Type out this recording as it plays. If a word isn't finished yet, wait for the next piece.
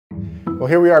Well,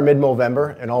 here we are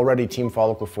mid-Movember, and already Team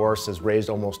Follicle Force has raised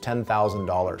almost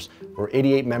 $10,000. We're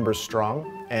 88 members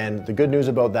strong, and the good news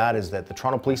about that is that the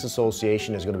Toronto Police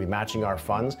Association is going to be matching our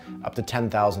funds up to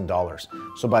 $10,000.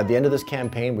 So by the end of this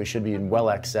campaign, we should be in well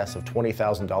excess of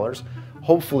 $20,000,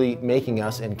 hopefully making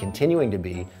us and continuing to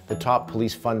be the top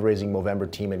police fundraising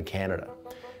Movember team in Canada.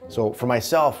 So for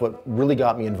myself, what really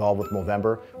got me involved with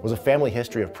Movember was a family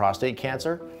history of prostate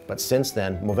cancer. But since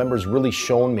then, Movember's really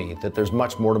shown me that there's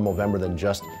much more to Movember than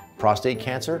just prostate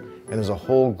cancer, and there's a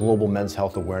whole global men's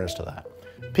health awareness to that.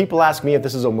 People ask me if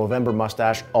this is a Movember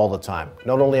mustache all the time,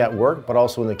 not only at work, but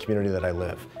also in the community that I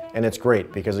live. And it's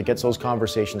great because it gets those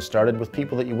conversations started with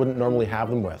people that you wouldn't normally have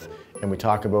them with. And we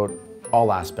talk about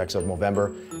all aspects of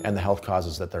Movember and the health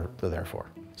causes that they're there for.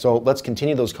 So let's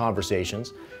continue those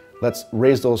conversations. Let's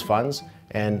raise those funds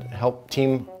and help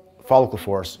Team Follicle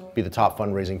Force be the top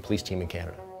fundraising police team in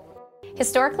Canada.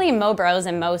 Historically, MoBros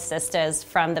and MoSistas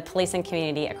from the policing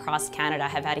community across Canada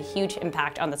have had a huge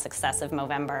impact on the success of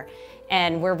Movember.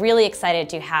 And we're really excited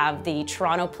to have the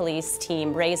Toronto Police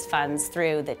team raise funds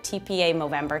through the TPA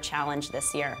MOVEMBER Challenge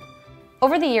this year.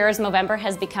 Over the years, Movember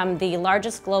has become the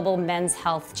largest global men's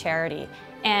health charity.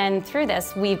 And through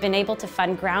this, we've been able to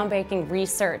fund groundbreaking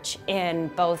research in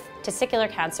both testicular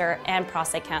cancer and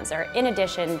prostate cancer, in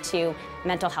addition to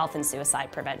mental health and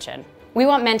suicide prevention. We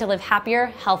want men to live happier,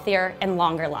 healthier, and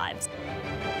longer lives.